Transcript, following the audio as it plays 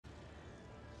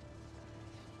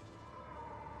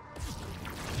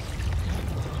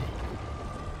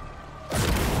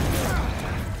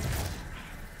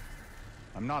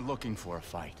not looking for a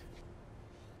fight.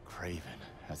 Kraven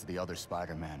has the other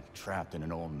Spider-Man trapped in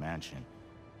an old mansion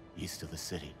east of the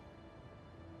city.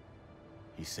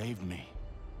 He saved me.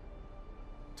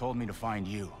 Told me to find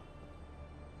you.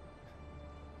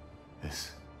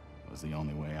 This was the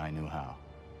only way I knew how.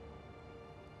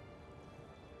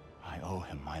 I owe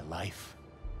him my life.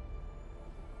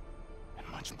 And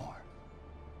much more.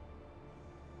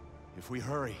 If we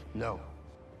hurry... No.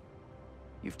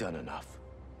 You've done enough.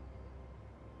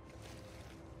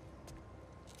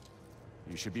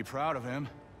 You should be proud of him.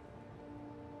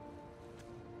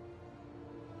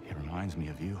 He reminds me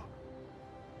of you.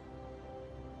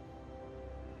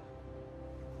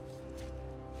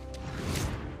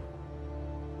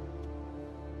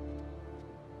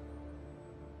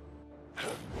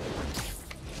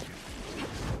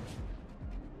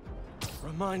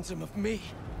 Reminds him of me.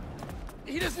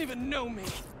 He doesn't even know me.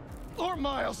 Or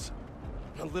Miles.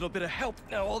 A little bit of help,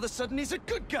 now all of a sudden he's a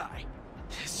good guy.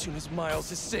 As soon as Miles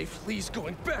is safe, Lee's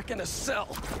going back in a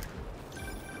cell.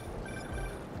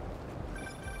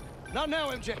 Not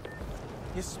now, MJ.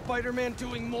 Is Spider-Man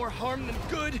doing more harm than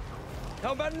good?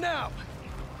 How about now?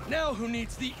 Now who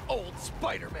needs the old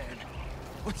Spider-Man?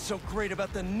 What's so great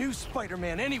about the new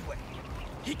Spider-Man anyway?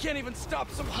 He can't even stop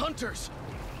some hunters.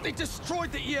 They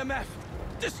destroyed the EMF.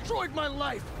 Destroyed my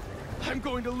life. I'm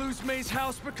going to lose May's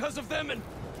house because of them and...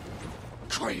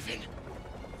 Kraven.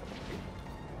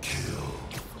 Kill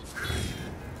Kraven.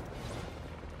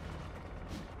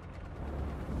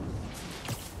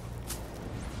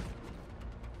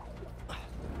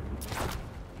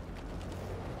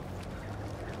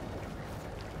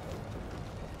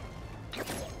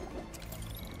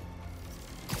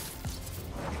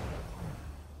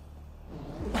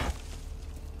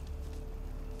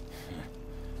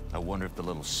 I wonder if the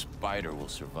little spider will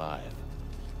survive.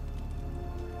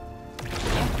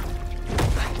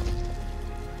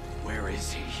 Where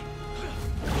is he?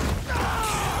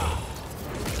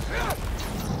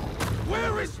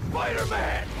 Where is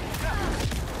Spider-Man?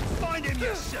 Find him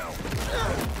yourself!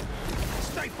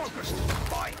 Stay focused!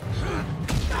 Fight!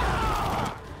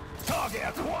 Target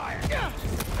acquired!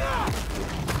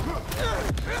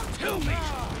 Tell me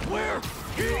where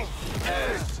he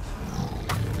is!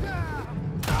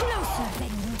 Closer than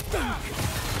you think.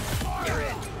 You're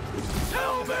in!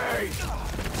 Tell me!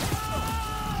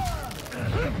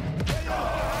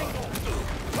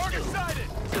 Target sighted!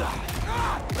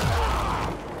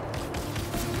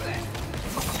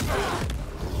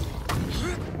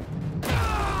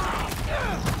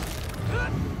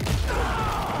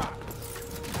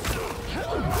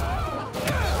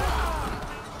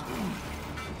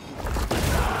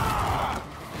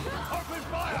 Open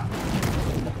fire!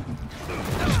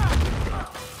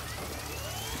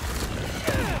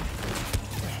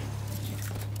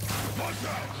 Watch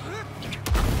out!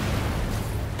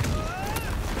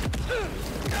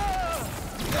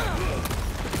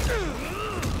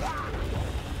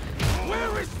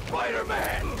 Where is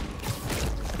Spider-Man?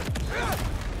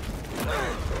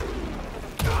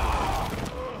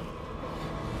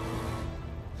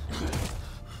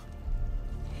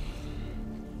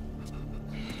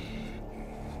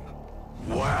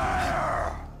 Where?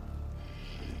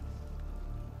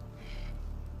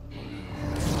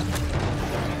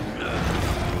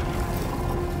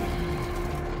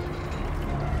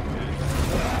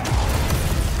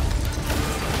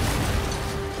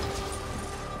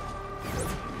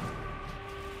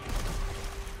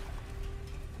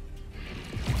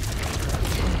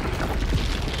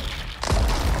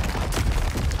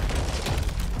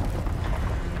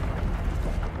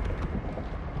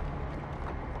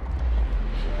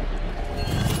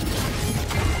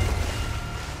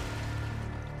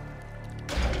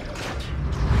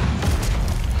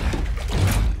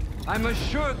 I'm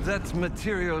assured that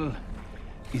material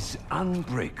is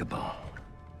unbreakable.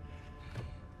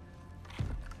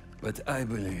 But I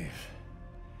believe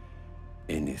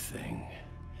anything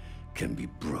can be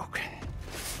broken.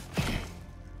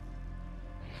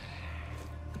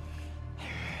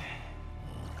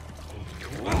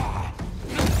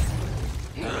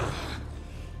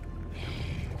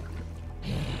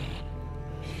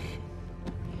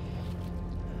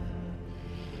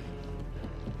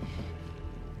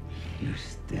 You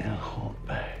still hold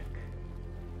back.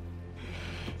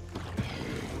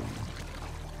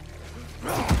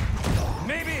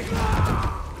 Maybe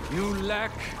you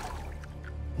lack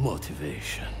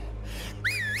Motivation.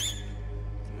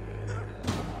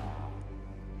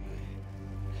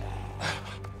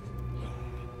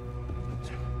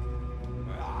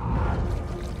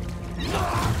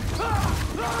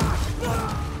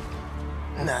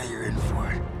 Now you're in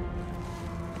for it.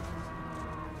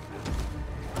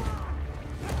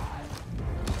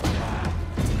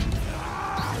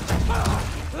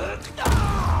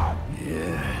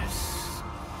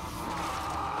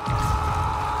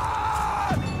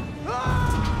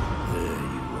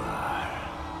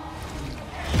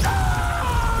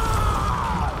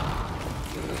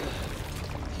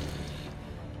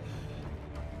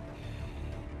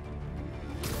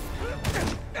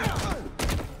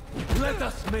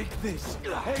 make this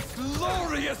a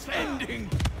glorious ending!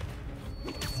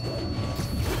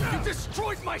 You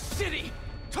destroyed my city!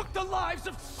 Took the lives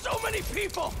of so many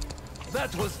people!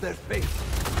 That was their fate,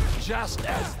 just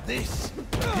as this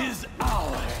is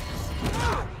ours!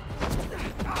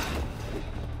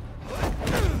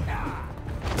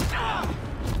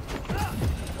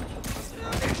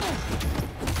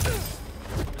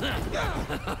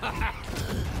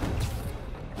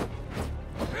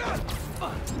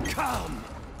 Come!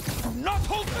 Do not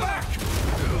hold back!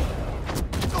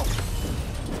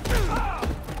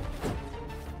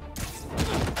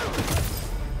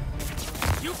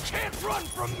 You can't run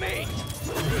from me!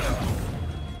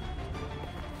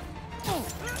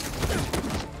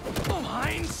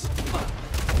 Mines?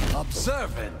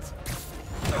 Observant!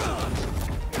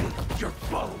 Your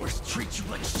followers treat you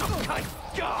like some kind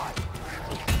of god!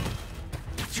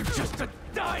 But you're just a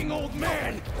dying old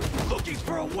man, looking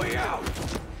for a way out!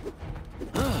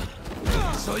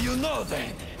 So you know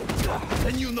then?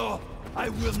 And you know I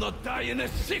will not die in a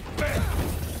sick bed!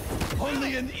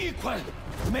 Only an equal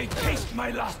may taste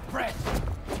my last breath!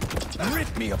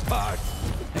 Rip me apart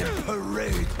and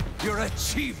parade your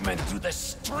achievement to the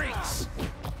streets!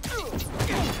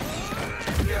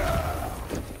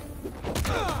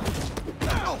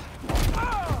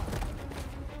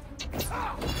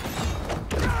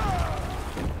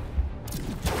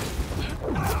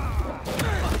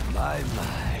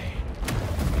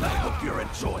 I hope you're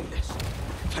enjoying this.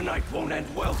 Tonight won't end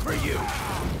well for you.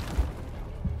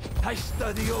 I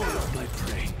study all of my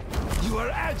prey. You are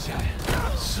agile.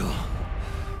 So,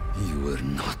 you were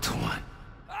not one.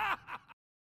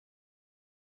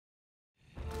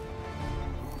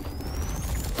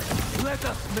 Let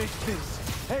us make this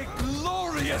a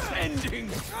glorious ending!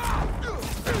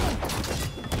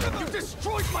 You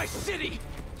destroyed my city!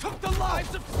 Took the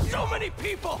lives of so many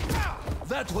people!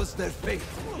 That was their fate,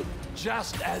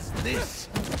 just as this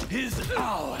is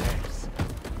ours!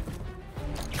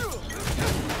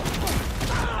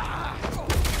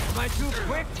 Am I too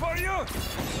quick for you?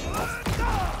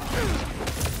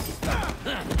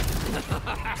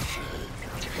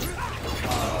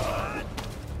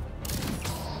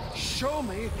 Show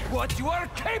me what you are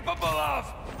capable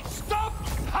of! Stop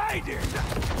hiding!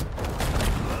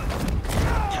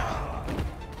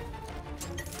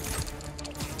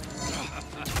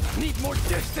 Need more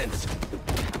distance!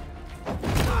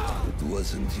 It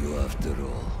wasn't you after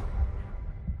all.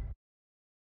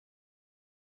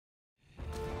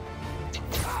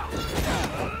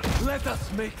 Let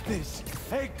us make this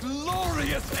a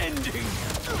glorious ending!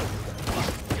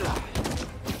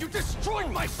 You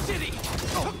destroyed my city!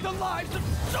 Took the lives of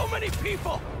so many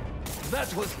people!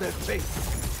 That was their fate,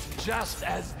 just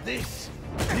as this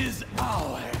is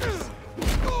ours!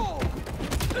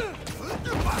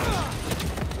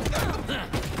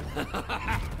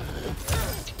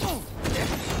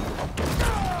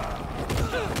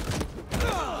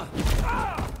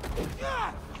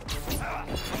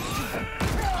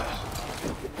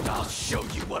 I'll show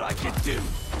you what I can do!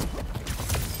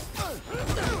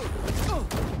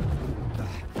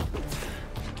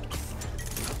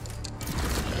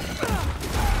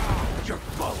 Your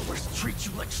followers treat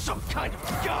you like some kind of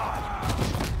god!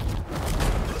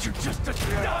 But you're just a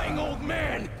dying old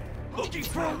man, looking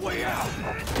for a way out!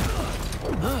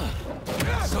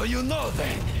 So you know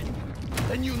then?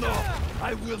 And you know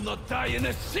I will not die in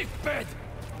a sick bed!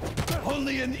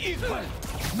 Only an equal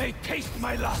may taste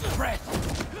my last breath!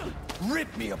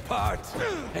 Rip me apart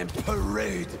and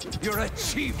parade your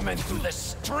achievement to the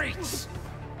streets!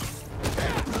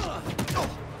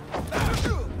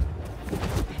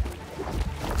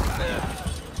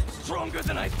 Stronger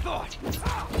than I thought!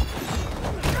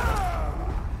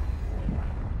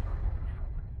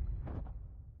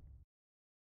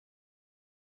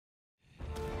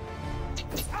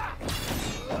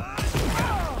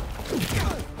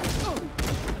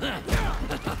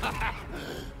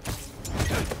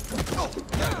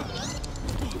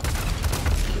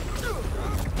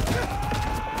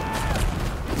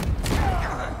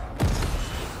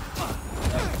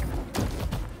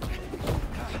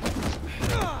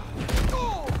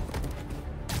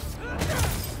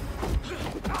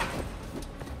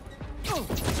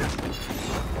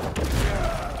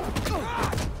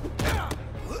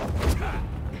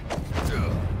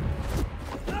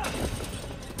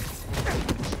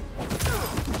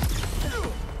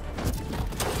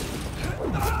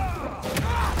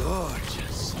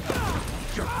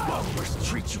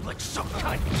 Treat you like some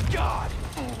kind of god!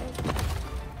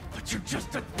 But you're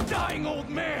just a dying old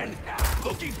man,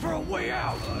 looking for a way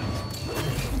out!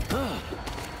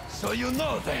 So you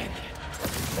know then?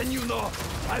 And you know,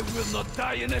 I will not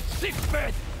die in a sick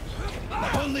bed.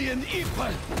 Only an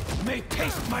equal may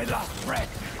taste my last breath.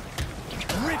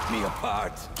 Rip me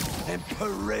apart and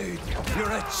parade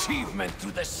your achievement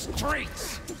to the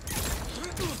streets.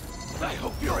 I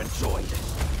hope you're enjoying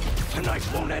this. Tonight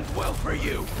won't end well for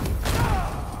you.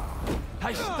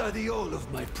 I study all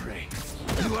of my prey.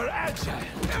 You are agile,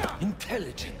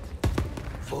 intelligent,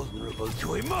 vulnerable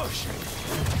to emotion.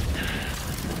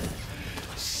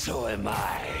 So am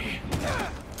I.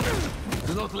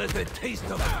 Do not let the taste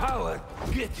of power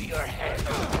get to your head.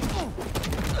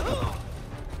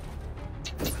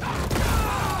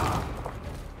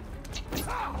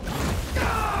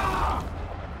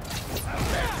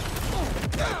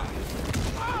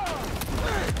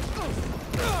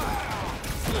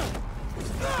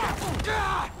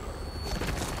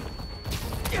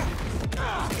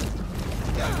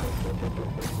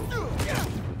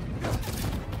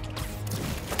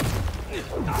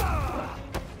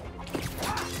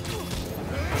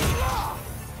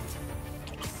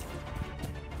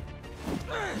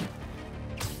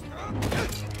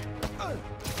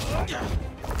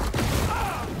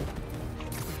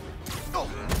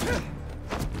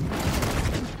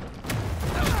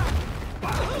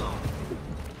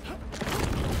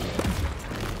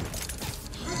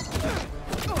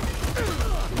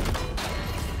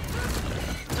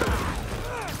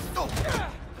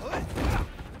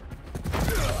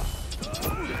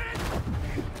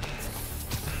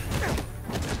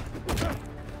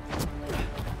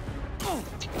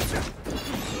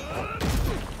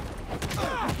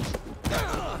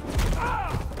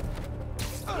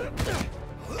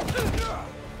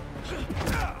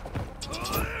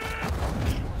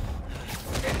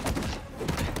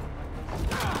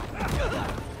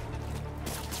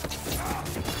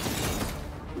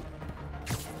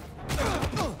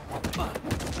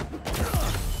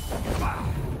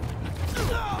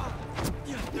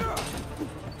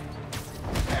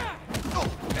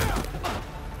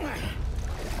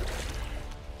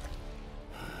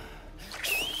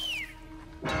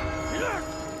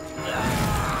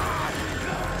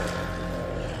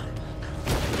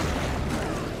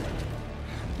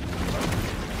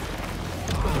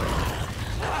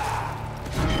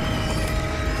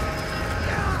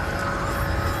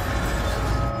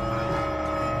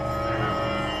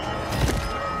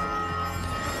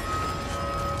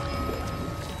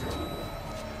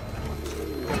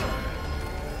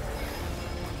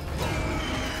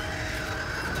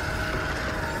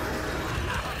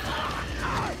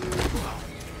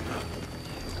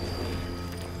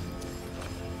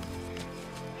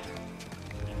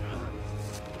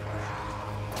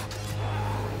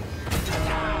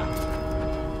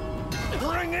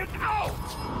 Bring it out!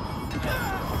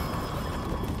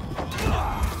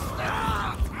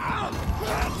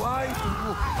 Why do you...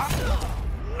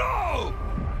 No!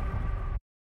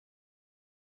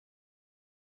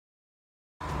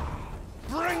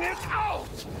 Bring it out!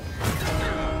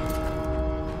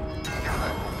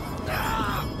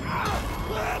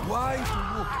 Why do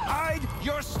you hide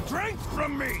your strength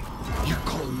from me? You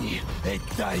call me a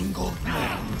dying old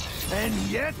man, and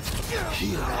yet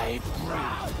here I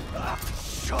breathe.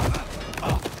 Shut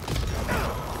up!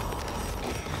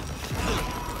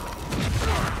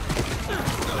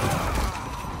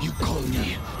 You call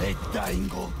me a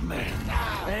dying old man,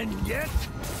 and yet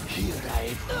here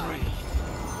I breathe.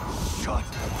 Shut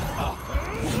up!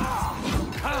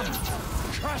 Come,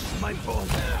 crush my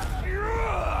bones.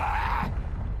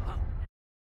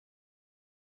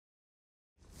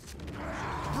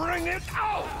 Bring it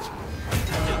out!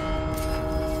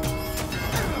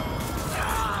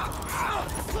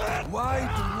 Why do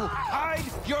you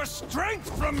hide your strength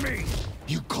from me?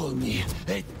 You call me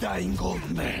a dying old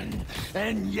man,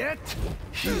 and yet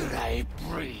here I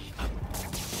breathe.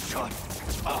 Shut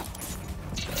up!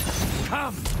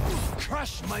 Come,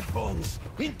 crush my bones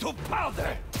into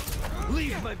powder!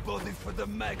 Leave my body for the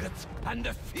maggots and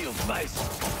the field mice!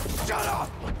 Shut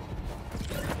up!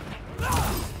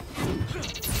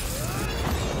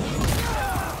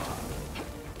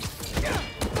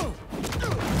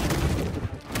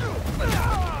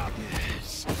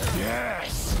 Yes!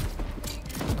 Yes!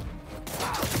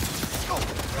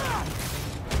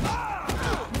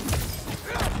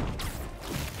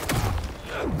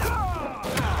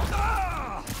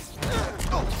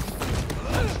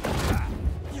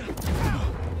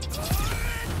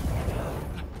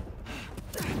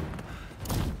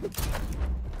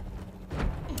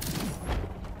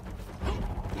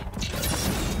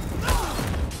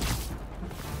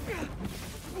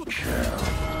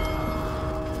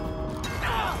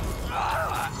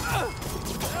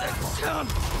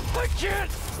 I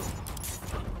can't!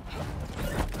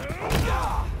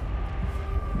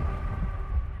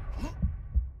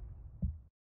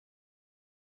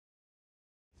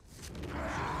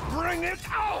 Bring it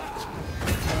out!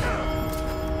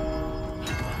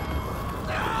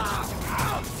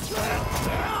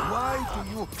 Why do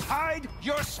you hide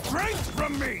your strength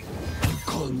from me? You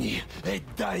call me a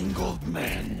dying old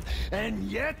man, and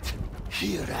yet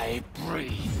here I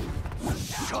breathe.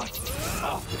 Shut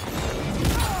up!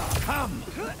 Come,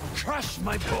 crush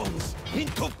my bones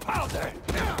into powder!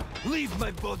 Leave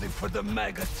my body for the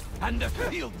maggots and the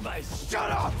field mice!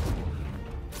 Shut up!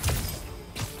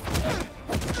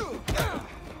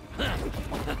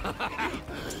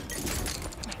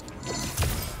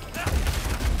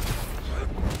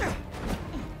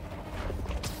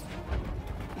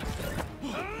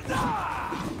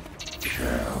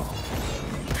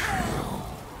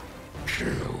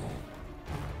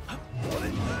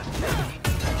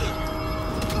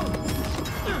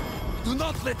 Do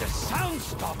not let the sound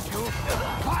stop you!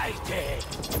 Fight it!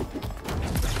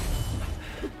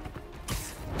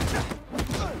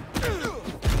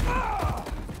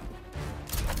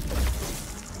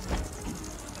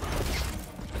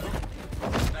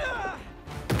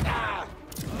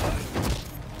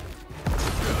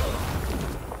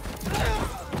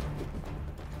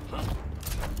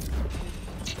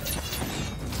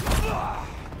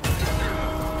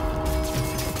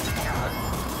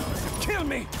 Kill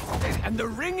me, and the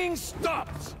ringing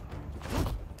stops!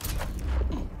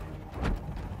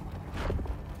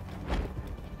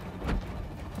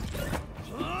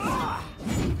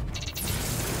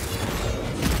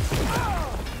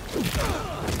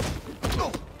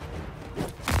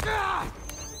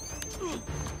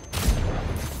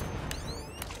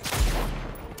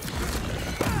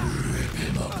 Rip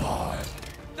him apart.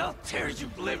 I'll tear you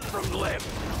limb from limb.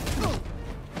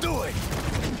 Do it,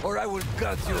 or I will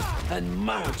gut you and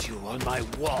mount you on my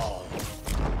wall.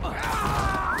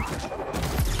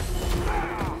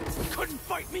 Couldn't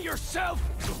fight me yourself?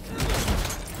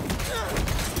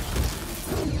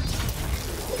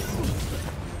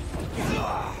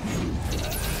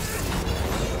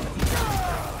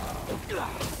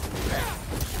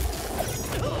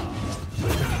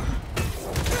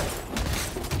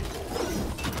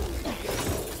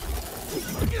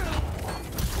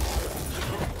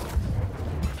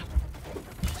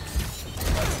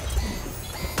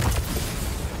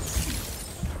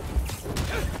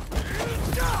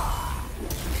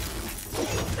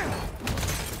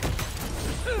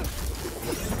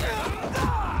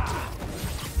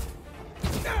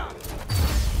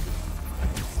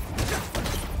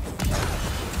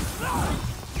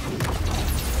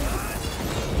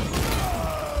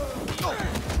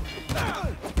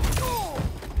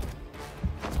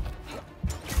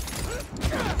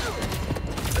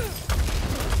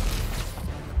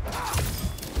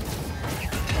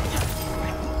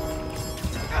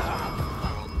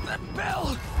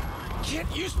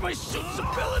 Can't use my suit's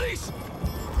abilities!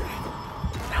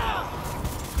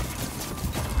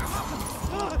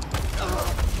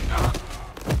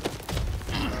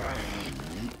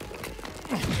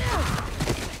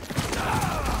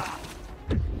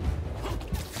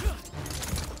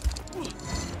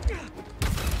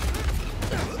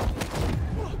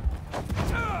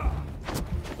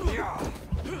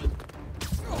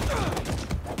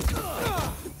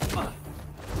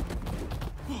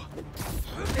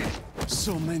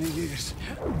 So many years,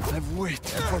 I've waited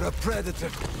for a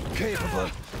predator capable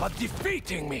of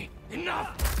defeating me.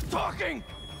 Enough talking!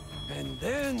 And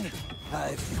then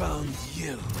I found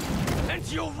you. And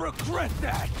you'll regret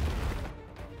that!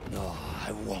 No,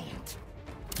 I won't.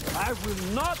 I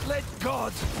will not let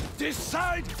God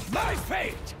decide my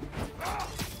fate!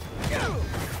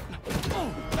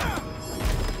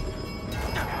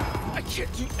 I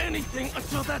can't do anything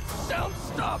until that sound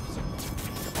stops!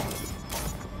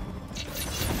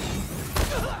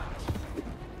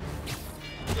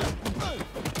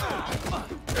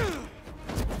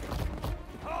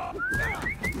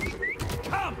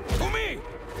 Come to me!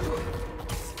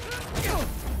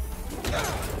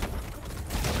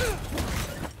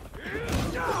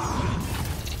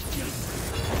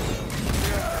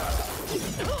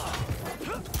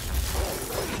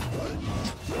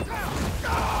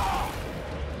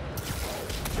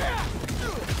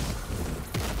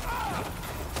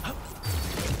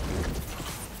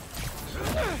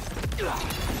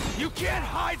 You can't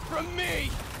hide from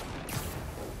me!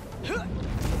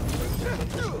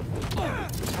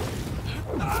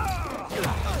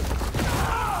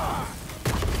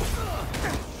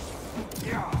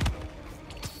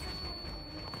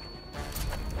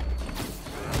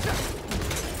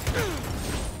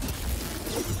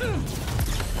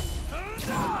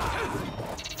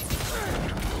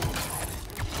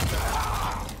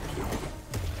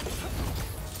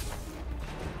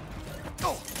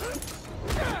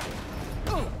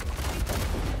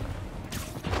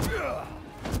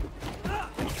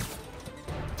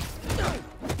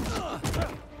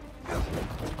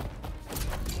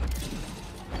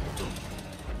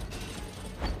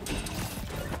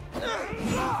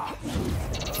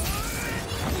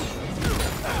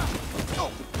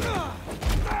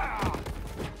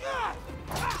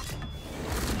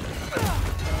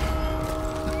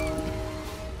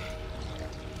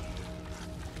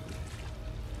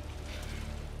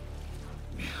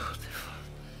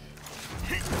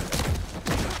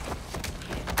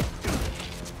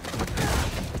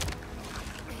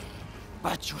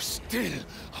 But you still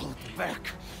hold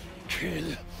back.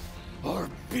 Kill or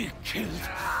be killed.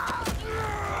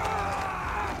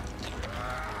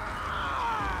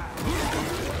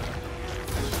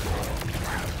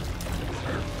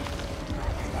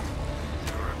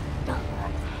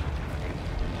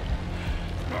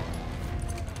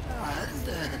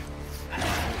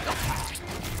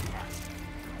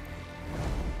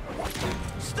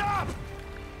 Stop!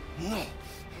 No.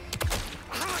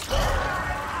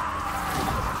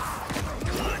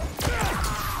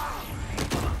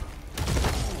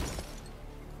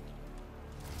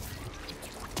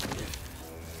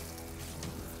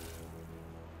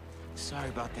 Sorry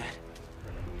about that.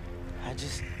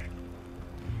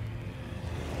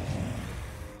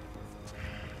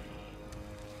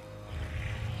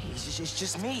 It's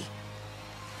just me.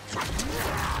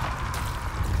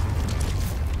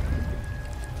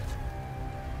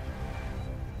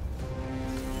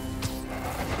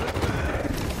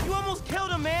 You almost killed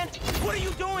him, man! What are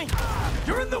you doing?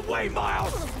 You're in the way,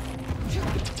 Miles!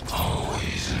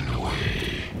 Always in the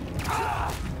way.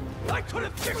 I could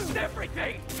have fixed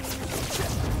everything!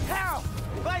 How?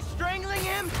 By strangling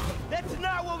him? That's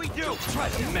not what we do! Try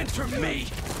to mentor me!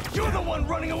 You're the one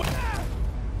running away!